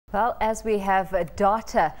Well, as we have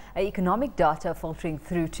economic data filtering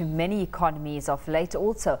through to many economies of late,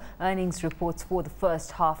 also earnings reports for the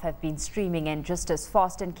first half have been streaming in just as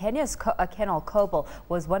fast. And Kenya's Kenil Kobil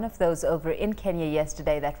was one of those over in Kenya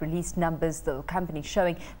yesterday that released numbers, the company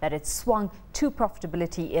showing that it swung to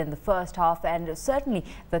profitability in the first half. And certainly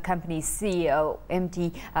the company's CEO,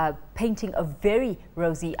 MD, painting a very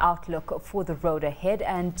rosy outlook for the road ahead.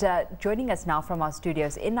 And joining us now from our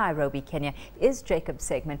studios in Nairobi, Kenya, is Jacob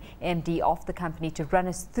Segman, MD of the company, to run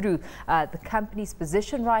us through the company's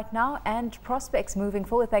position right now and prospects moving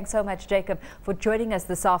forward. Thanks so much, Jacob, for joining us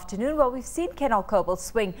this afternoon. Well, we've seen Kenil Kobil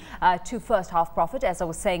swing to first half profit, as I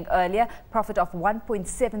was saying earlier, profit of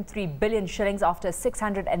 1.73 billion shillings after a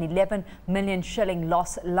 611 million shilling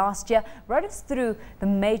loss last year. Run us through the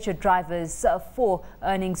major drivers for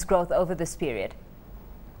earnings growth over this period.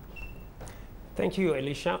 Thank you,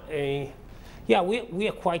 Alicia. Yeah, we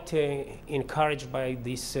are quite encouraged by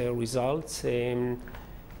these results. It's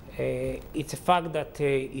a fact that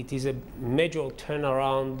it is a major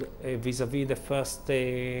turnaround vis-a-vis the first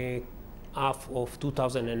half of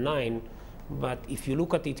 2009. But if you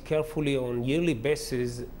look at it carefully on yearly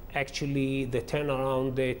basis, actually the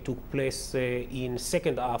turnaround took place in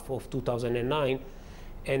second half of 2009,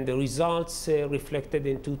 and the results reflected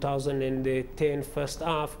in 2010 first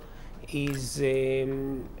half is a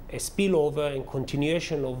spillover and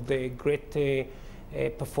continuation of the great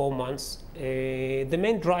performance. The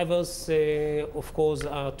main drivers, of course,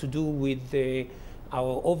 are to do with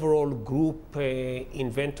our overall group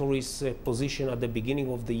inventories position at the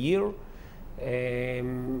beginning of the year,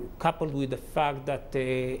 coupled with the fact that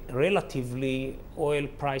relatively oil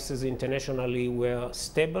prices internationally were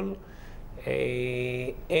stable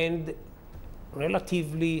and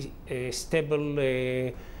relatively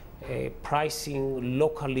stable pricing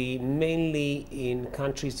locally, mainly in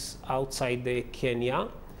countries outside Kenya,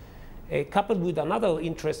 coupled with another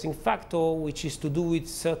interesting factor, which is to do with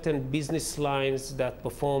certain business lines that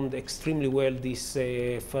performed extremely well this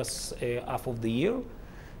first half of the year,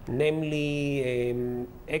 namely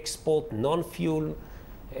export, non-fuel,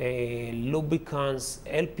 lubricants,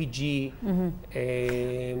 LPG,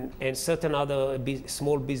 and certain other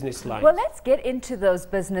small business lines. Well, let's get into those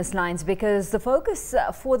business lines, because the focus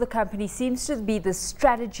for the company seems to be the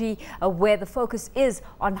strategy where the focus is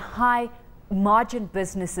on high margin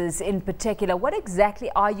businesses in particular. What exactly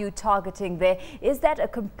are you targeting there? Is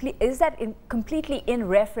that completely in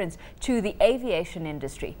reference to the aviation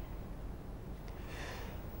industry?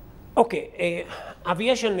 Okay,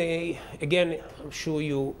 aviation, again, I'm sure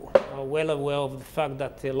you are well aware of the fact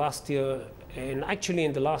that last year, and actually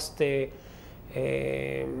in the last 2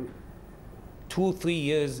 or 3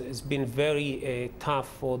 years, has been very tough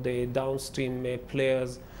for the downstream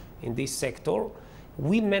players in this sector.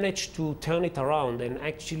 We managed to turn it around, and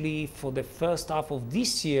actually for the first half of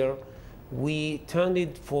this year, we turned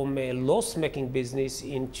it from a loss-making business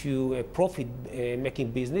into a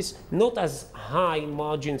profit-making business, not as high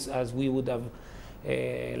margins as we would have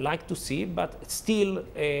liked to see, but still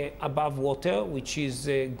above water, which is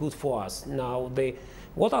good for us. Now,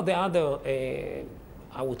 what are the other,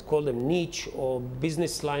 I would call them niche or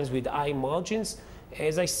business lines with high margins?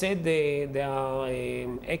 As I said, there are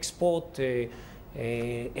export,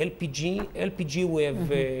 LPG. LPG we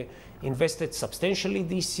have invested substantially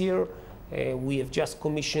this year. We have just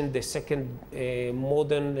commissioned the second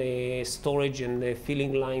modern storage and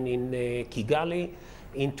filling line in Kigali.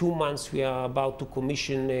 In 2 months, we are about to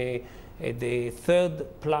commission the third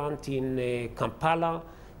plant in Kampala.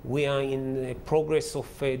 We are in progress of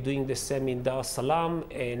doing the same in Dar es Salaam,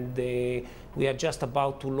 and we are just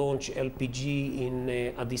about to launch LPG in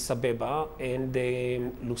Addis Ababa and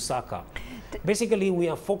Lusaka. Basically, we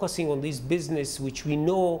are focusing on this business, which we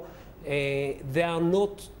know they are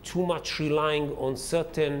not too much relying on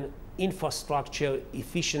certain infrastructure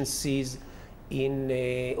efficiencies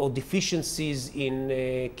or deficiencies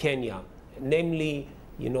in Kenya. Namely,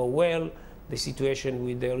 you know well the situation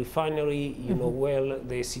with the refinery, you know well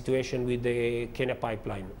the situation with the Kenya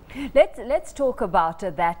pipeline. Let's talk about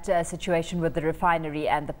that situation with the refinery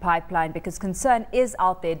and the pipeline, because concern is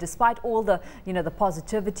out there, despite all the the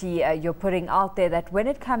positivity you're putting out there, that when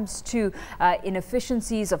it comes to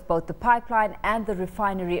inefficiencies of both the pipeline and the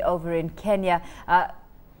refinery over in Kenya,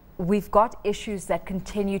 we've got issues that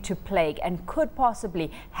continue to plague and could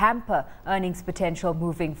possibly hamper earnings potential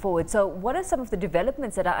moving forward. So what are some of the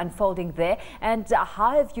developments that are unfolding there, and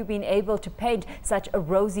how have you been able to paint such a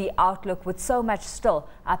rosy outlook with so much still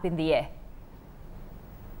up in the air?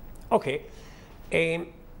 Okay.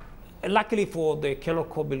 Luckily for the Kenil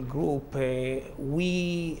Kobil group,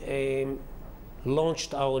 we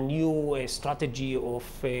launched our new strategy of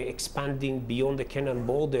expanding beyond the Kenyan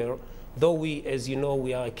border. Though we, as you know,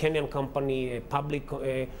 we are a Kenyan company, a public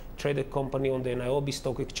traded company on the Nairobi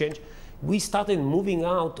Stock Exchange, we started moving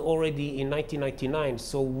out already in 1999.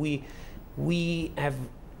 So we have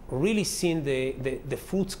really seen the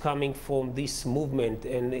fruits coming from this movement.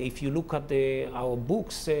 And if you look at our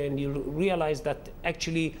books, and you realize that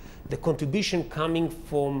actually the contribution coming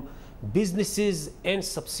from businesses and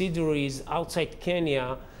subsidiaries outside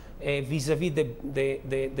Kenya vis-a-vis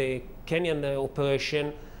the Kenyan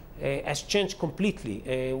operation has changed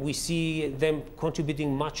completely. We see them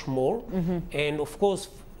contributing much more. And of course,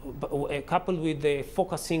 coupled with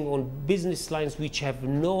focusing on business lines which have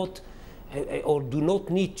not or do not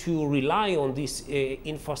need to rely on these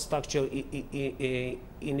infrastructure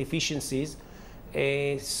inefficiencies.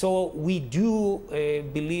 So we do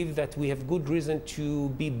believe that we have good reason to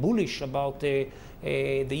be bullish about the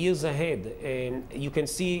years ahead. You can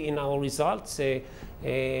see in our results,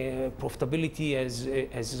 profitability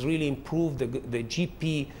has really improved. The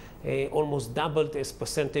GP almost doubled as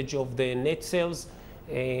percentage of the net sales.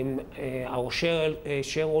 Our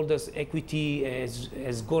shareholders' equity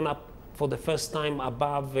has gone up for the first time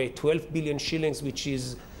above 12 billion shillings, which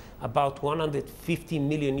is about 150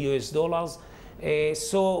 million US dollars.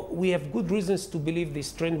 So we have good reasons to believe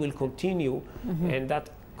this trend will continue, and that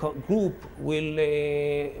group will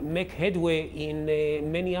make headway in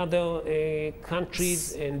many other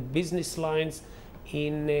countries and business lines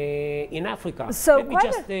in Africa. So let me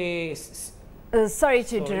just sorry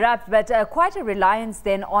to interrupt, but quite a reliance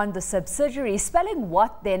then on the subsidiary. Spelling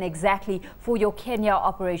what then exactly for your Kenya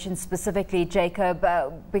operation specifically, Jacob,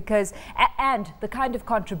 and the kind of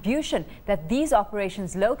contribution that these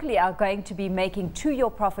operations locally are going to be making to your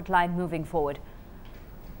profit line moving forward?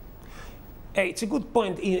 It's a good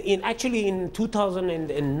point. Actually, in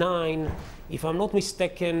 2009, if I'm not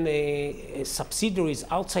mistaken, subsidiaries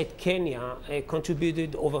outside Kenya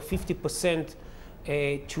contributed over 50%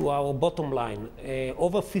 to our bottom line,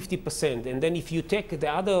 over 50%. And then if you take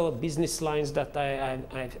the other business lines that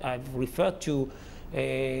I've referred to,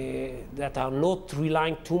 that are not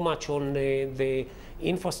relying too much on the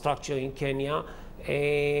infrastructure in Kenya,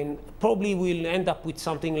 probably we'll end up with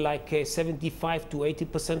something like 75 to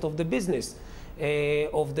 80% of the business,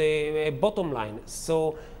 of the bottom line.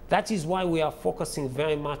 So that is why we are focusing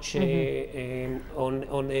very much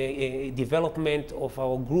on development of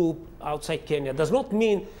our group outside Kenya. Does not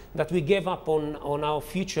mean that we gave up on our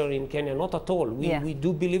future in Kenya, not at all. We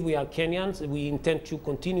do believe we are Kenyans. We intend to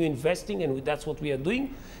continue investing, and that's what we are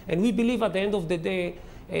doing. And we believe at the end of the day,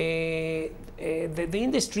 the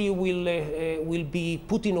industry will be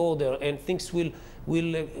put in order, and things will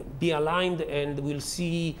be aligned, and we'll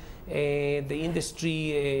see the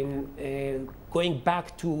industry going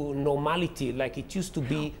back to normality like it used to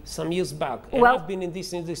be some years back. And I've been in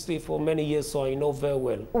this industry for many years, so I know very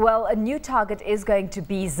well. Well, a new target is going to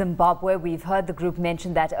be Zimbabwe. We've heard the group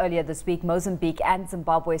mention that earlier this week. Mozambique and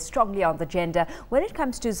Zimbabwe strongly on the agenda. When it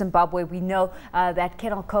comes to Zimbabwe, we know that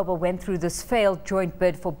Kenil Kobil went through this failed joint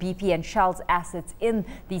bid for BP and Shell's assets in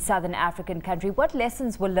the southern African country. What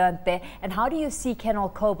lessons were learned there, and how do you see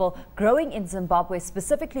Kenil Kobil growing in Zimbabwe,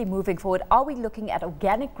 specifically moving forward? Are we looking at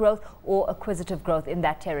organic growth or acquisitive growth in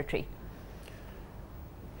that territory?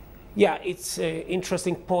 Yeah, it's an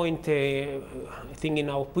interesting point. I think in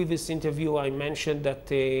our previous interview I mentioned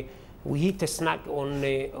that we hit a snag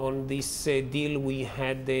on this deal. We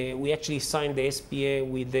actually signed the SPA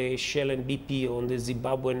with Shell and BP on the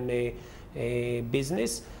Zimbabwean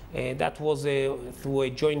business. That was through a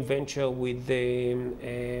joint venture with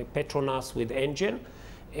Petronas, with Engen.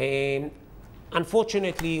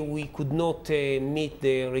 Unfortunately, we could not meet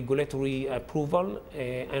the regulatory approval,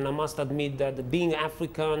 and I must admit that being an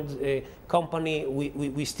African company,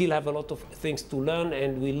 we still have a lot of things to learn,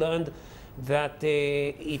 and we learned that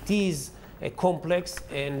it is complex,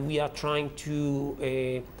 and we are trying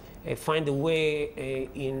to find a way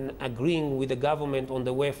in agreeing with the government on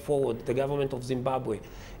the way forward, the government of Zimbabwe.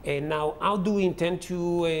 And now, how do we intend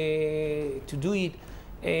to do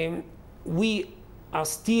it? We are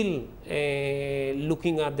still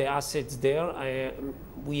looking at the assets there.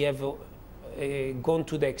 We have gone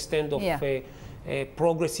to the extent of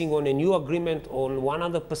progressing on a new agreement on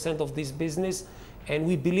 100% of this business, and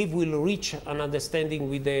we believe we'll reach an understanding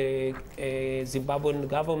with the Zimbabwean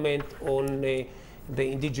government on the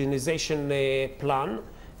indigenization plan.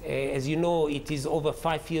 As you know, it is over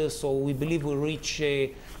 5 years, so we believe we'll reach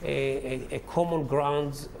a common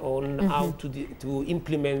ground on how to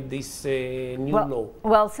implement this new law.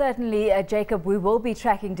 Well, certainly, Jacob, we will be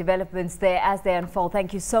tracking developments there as they unfold.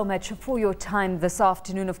 Thank you so much for your time this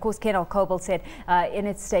afternoon. Of course, Kenil Kobil said in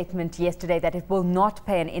its statement yesterday that it will not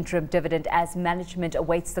pay an interim dividend as management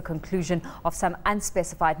awaits the conclusion of some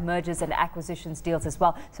unspecified mergers and acquisitions deals as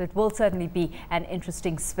well. So it will certainly be an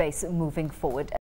interesting space moving forward.